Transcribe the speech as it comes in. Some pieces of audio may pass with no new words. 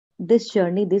this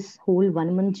journey, this whole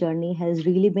 1 month journey has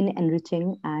really been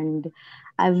enriching, and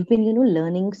I've been,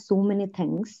 learning so many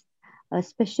things.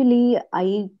 Especially,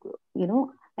 I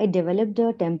developed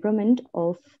a temperament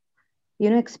of,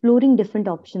 exploring different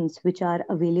options which are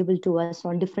available to us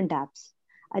on different apps.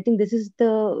 I think this is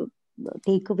the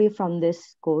takeaway from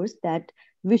this course, that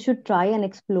we should try and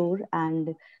explore,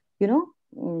 and, you know,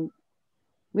 mm,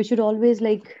 we should always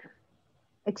like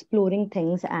exploring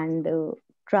things, and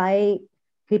try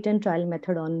hit and trial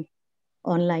method on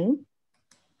online.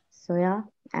 So yeah,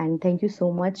 and thank you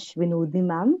so much, Vinodni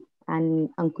ma'am and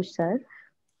Ankush sir,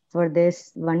 for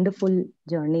this wonderful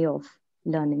journey of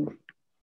learning.